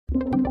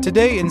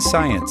Today in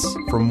Science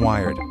from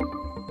Wired.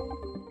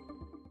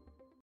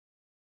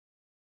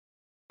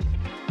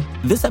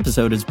 This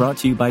episode is brought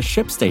to you by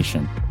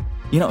ShipStation.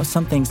 You know,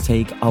 some things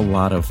take a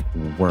lot of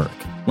work,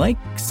 like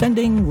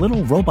sending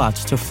little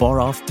robots to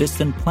far-off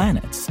distant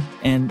planets.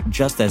 And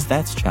just as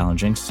that's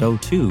challenging, so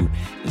too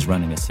is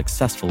running a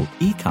successful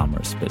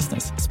e-commerce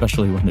business,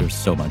 especially when there's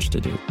so much to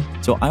do.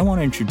 So I want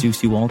to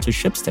introduce you all to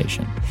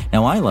ShipStation.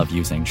 Now, I love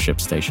using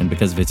ShipStation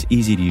because of its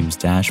easy-to-use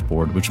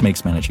dashboard, which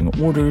makes managing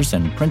orders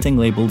and printing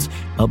labels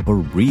a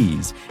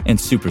breeze and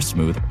super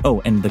smooth.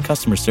 Oh, and the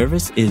customer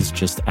service is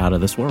just out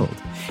of this world.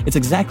 It's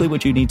exactly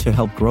what you need to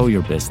help grow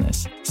your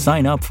business.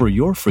 Sign up for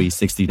your free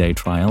 60-day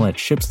trial at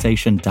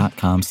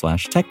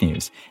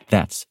shipstation.com/technews.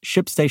 That's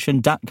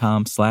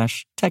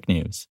shipstation.com/technews.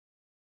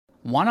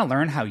 Want to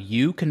learn how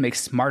you can make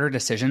smarter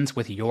decisions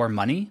with your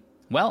money?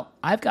 Well,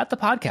 I've got the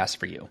podcast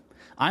for you.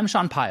 I'm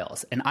Sean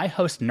Piles, and I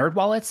host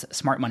NerdWallet's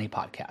Smart Money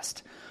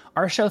Podcast.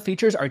 Our show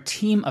features our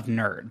team of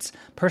nerds,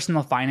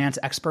 personal finance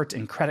experts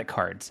in credit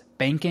cards,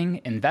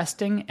 banking,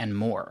 investing, and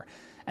more.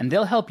 And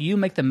they'll help you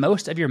make the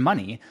most of your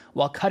money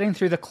while cutting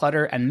through the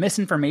clutter and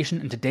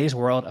misinformation in today's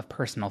world of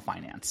personal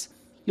finance.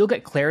 You'll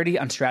get clarity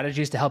on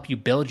strategies to help you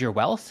build your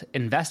wealth,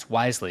 invest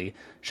wisely,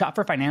 shop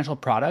for financial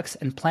products,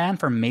 and plan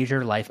for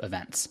major life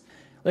events.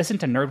 Listen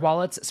to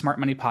NerdWallet's Smart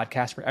Money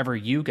Podcast wherever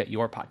you get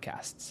your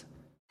podcasts.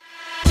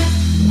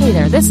 Hey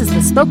there, this is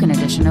the spoken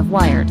edition of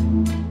Wired.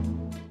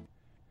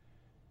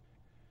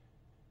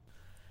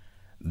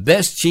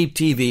 Best Cheap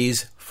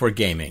TVs for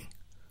Gaming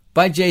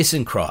by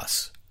Jason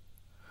Cross.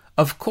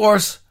 Of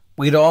course,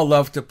 we'd all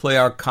love to play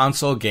our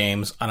console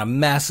games on a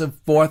massive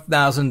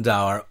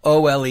 $4,000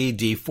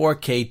 OLED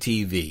 4K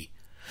TV.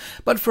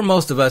 But for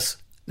most of us,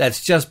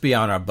 that's just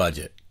beyond our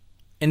budget.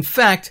 In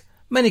fact,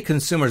 many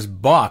consumers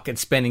balk at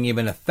spending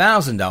even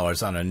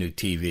 $1,000 on a new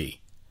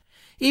TV.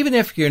 Even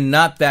if you're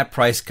not that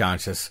price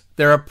conscious,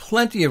 there are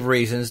plenty of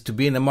reasons to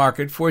be in the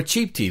market for a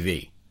cheap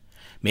TV.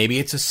 Maybe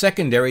it's a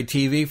secondary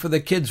TV for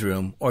the kids'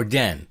 room or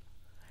den.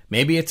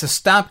 Maybe it's a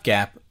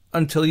stopgap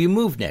until you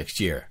move next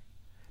year.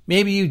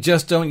 Maybe you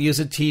just don't use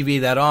a TV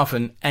that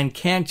often and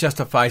can't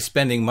justify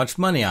spending much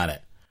money on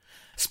it.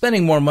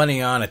 Spending more money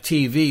on a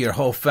TV your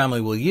whole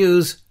family will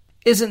use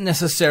isn't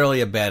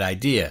necessarily a bad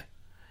idea.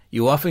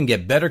 You often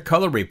get better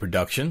color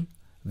reproduction,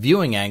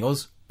 viewing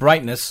angles,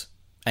 brightness,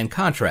 and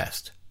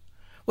contrast.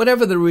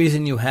 Whatever the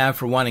reason you have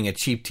for wanting a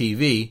cheap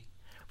TV,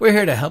 we're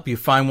here to help you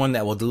find one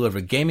that will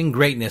deliver gaming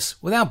greatness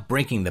without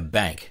breaking the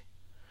bank.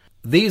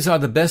 These are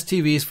the best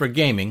TVs for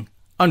gaming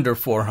under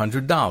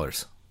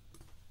 $400.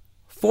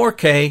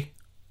 4K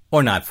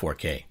or not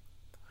 4K.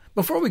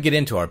 Before we get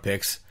into our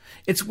picks,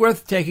 it's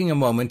worth taking a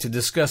moment to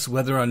discuss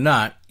whether or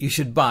not you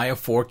should buy a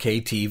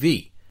 4K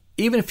TV.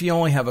 Even if you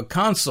only have a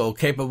console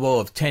capable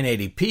of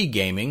 1080p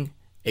gaming,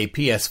 a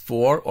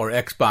PS4 or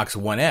Xbox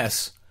One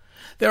S,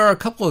 there are a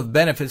couple of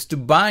benefits to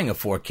buying a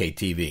 4K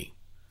TV.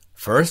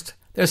 First,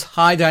 there's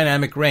High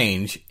Dynamic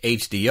Range,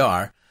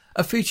 HDR,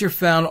 a feature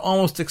found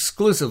almost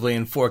exclusively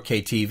in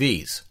 4K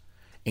TVs.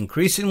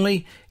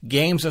 Increasingly,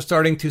 games are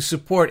starting to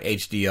support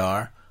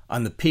HDR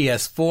on the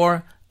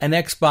PS4 and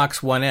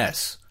Xbox One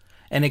S,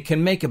 and it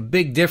can make a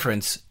big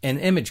difference in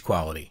image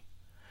quality.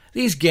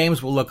 These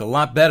games will look a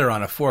lot better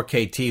on a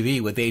 4K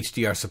TV with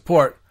HDR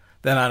support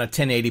than on a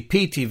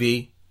 1080p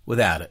TV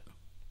without it.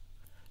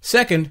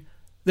 Second,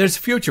 there's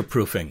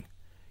future-proofing.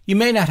 You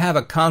may not have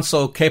a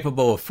console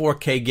capable of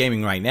 4K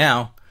gaming right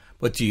now,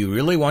 but do you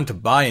really want to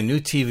buy a new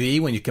TV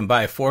when you can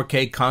buy a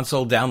 4K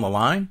console down the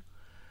line?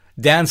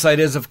 Downside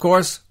is, of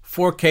course,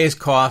 4Ks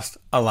cost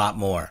a lot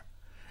more.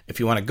 If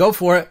you want to go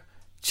for it,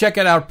 check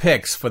out our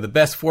picks for the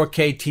best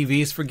 4K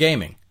TVs for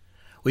gaming.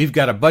 We've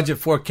got a budget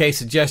 4K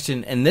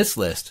suggestion in this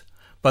list,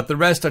 but the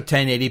rest are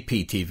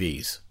 1080p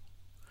TVs.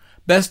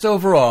 Best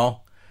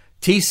overall,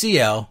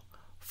 TCL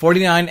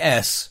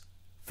 49S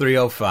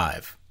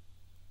 305.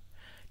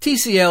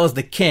 TCL is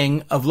the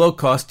king of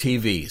low-cost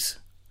TVs,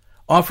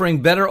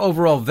 offering better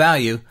overall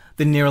value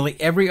than nearly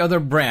every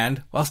other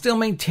brand while still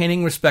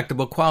maintaining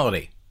respectable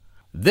quality.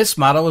 This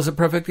model is a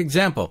perfect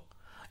example.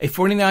 A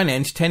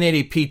 49-inch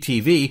 1080p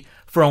TV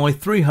for only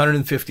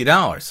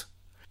 $350.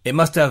 It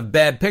must have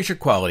bad picture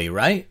quality,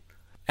 right?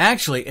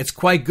 Actually, it's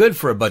quite good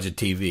for a budget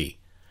TV.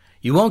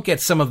 You won't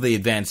get some of the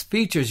advanced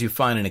features you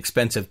find in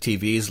expensive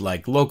TVs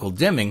like local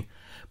dimming,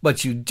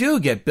 but you do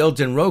get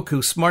built-in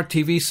Roku Smart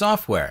TV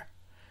software.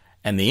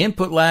 And the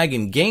input lag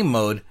in game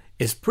mode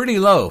is pretty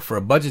low for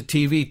a budget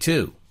TV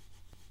too.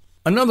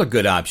 Another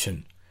good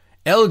option,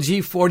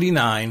 LG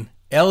 49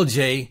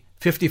 LJ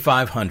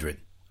 5500.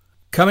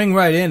 Coming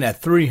right in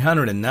at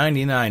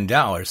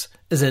 $399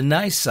 is a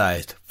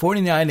nice-sized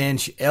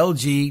 49-inch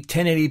LG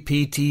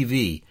 1080p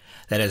TV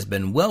that has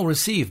been well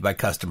received by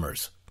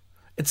customers.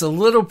 It's a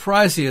little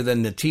pricier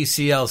than the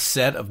TCL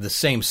set of the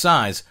same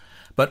size,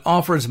 but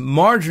offers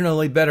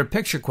marginally better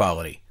picture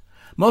quality.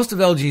 Most of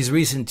LG's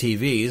recent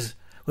TVs,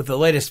 with the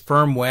latest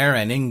firmware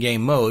and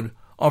in-game mode,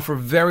 offer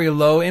very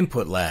low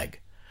input lag.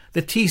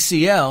 The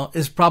TCL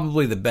is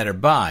probably the better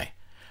buy.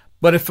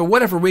 But if for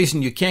whatever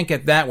reason you can't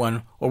get that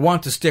one or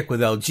want to stick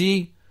with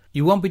LG,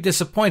 You won't be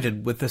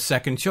disappointed with the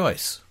second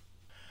choice.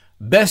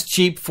 Best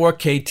cheap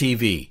 4K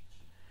TV,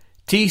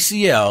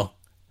 TCL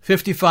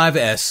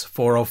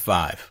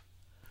 55S405.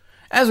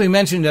 As we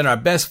mentioned in our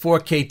Best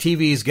 4K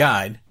TVs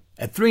guide,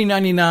 at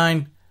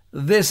 $399,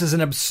 this is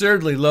an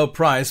absurdly low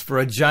price for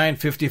a giant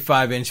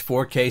 55-inch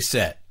 4K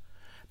set.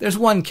 There's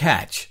one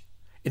catch.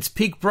 Its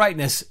peak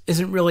brightness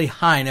isn't really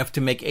high enough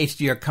to make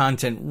HDR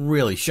content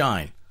really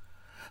shine.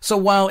 So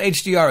while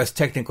HDR is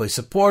technically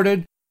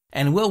supported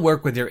and will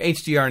work with your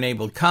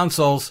HDR-enabled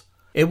consoles,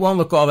 it won't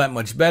look all that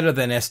much better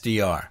than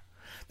SDR.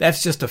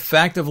 That's just a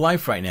fact of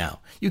life right now.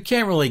 You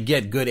can't really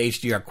get good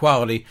HDR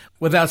quality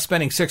without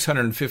spending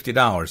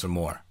 $650 or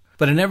more.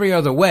 But in every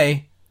other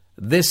way,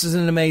 this is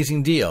an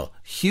amazing deal.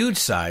 Huge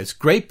size,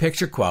 great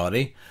picture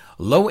quality,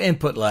 low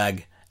input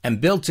lag, and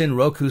built-in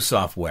Roku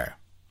software.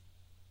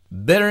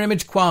 Better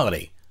image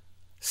quality.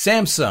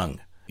 Samsung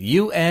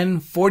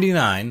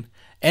UN49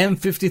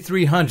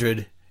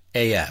 M5300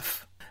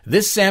 AF.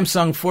 This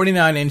Samsung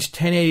 49-inch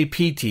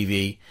 1080p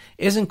TV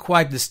isn't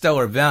quite the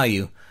stellar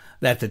value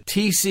that the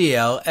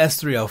TCL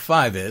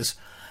S305 is,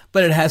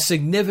 but it has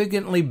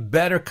significantly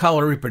better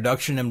color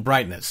reproduction and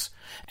brightness,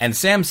 and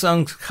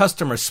Samsung's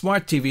customer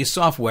smart TV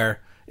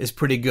software is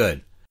pretty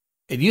good.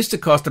 It used to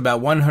cost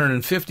about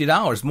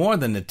 $150 more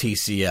than the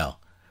TCL,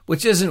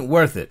 which isn't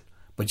worth it,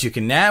 but you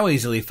can now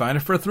easily find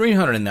it for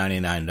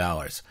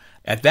 $399.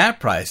 At that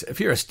price, if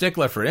you're a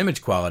stickler for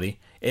image quality,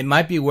 it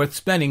might be worth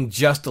spending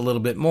just a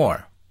little bit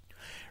more.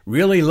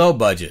 Really low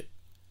budget.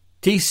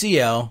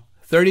 TCL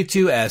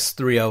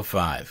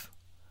 32S305.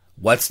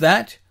 What's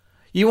that?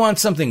 You want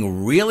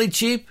something really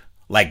cheap?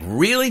 Like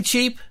really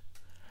cheap?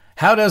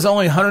 How does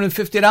only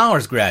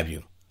 $150 grab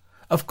you?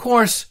 Of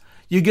course,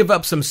 you give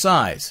up some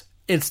size.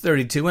 It's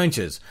 32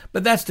 inches,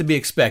 but that's to be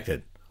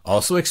expected.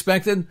 Also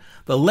expected,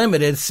 the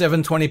limited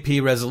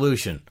 720p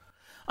resolution.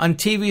 On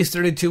TVs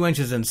 32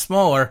 inches and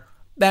smaller,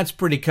 that's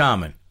pretty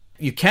common.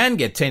 You can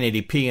get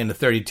 1080p in a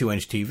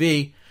 32-inch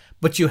TV,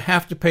 but you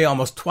have to pay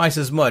almost twice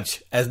as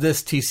much as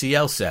this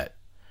TCL set.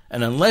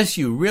 And unless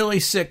you really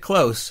sit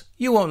close,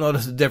 you won't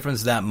notice the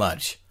difference that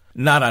much.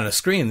 Not on a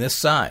screen this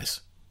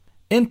size.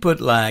 Input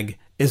lag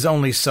is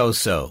only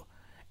so-so,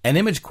 and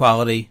image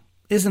quality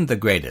isn't the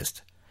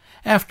greatest.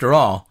 After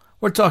all,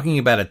 we're talking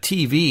about a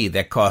TV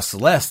that costs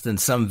less than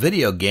some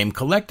video game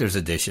collector's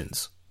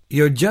editions.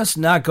 You're just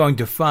not going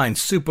to find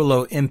super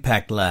low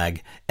impact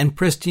lag and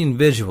pristine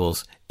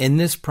visuals in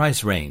this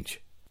price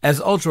range. As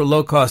ultra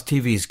low-cost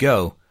TVs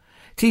go,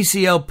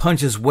 TCL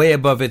punches way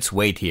above its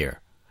weight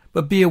here,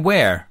 but be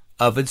aware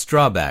of its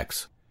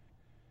drawbacks.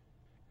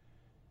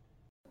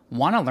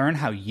 Want to learn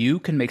how you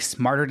can make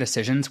smarter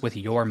decisions with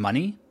your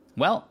money?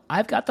 Well,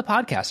 I've got the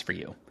podcast for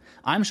you.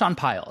 I'm Sean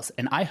Piles,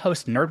 and I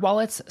host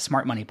NerdWallet's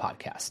Smart Money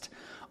Podcast.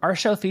 Our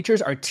show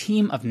features our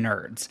team of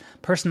nerds,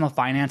 personal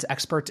finance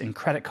experts in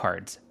credit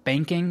cards,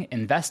 banking,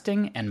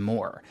 investing, and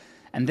more.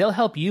 And they'll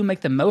help you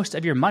make the most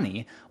of your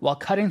money while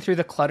cutting through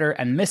the clutter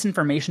and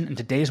misinformation in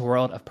today's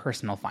world of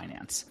personal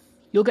finance.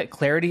 You'll get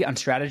clarity on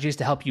strategies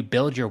to help you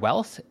build your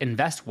wealth,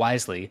 invest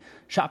wisely,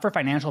 shop for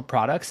financial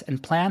products,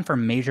 and plan for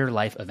major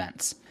life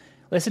events.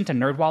 Listen to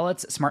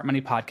NerdWallet's Smart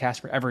Money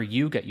Podcast wherever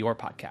you get your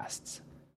podcasts.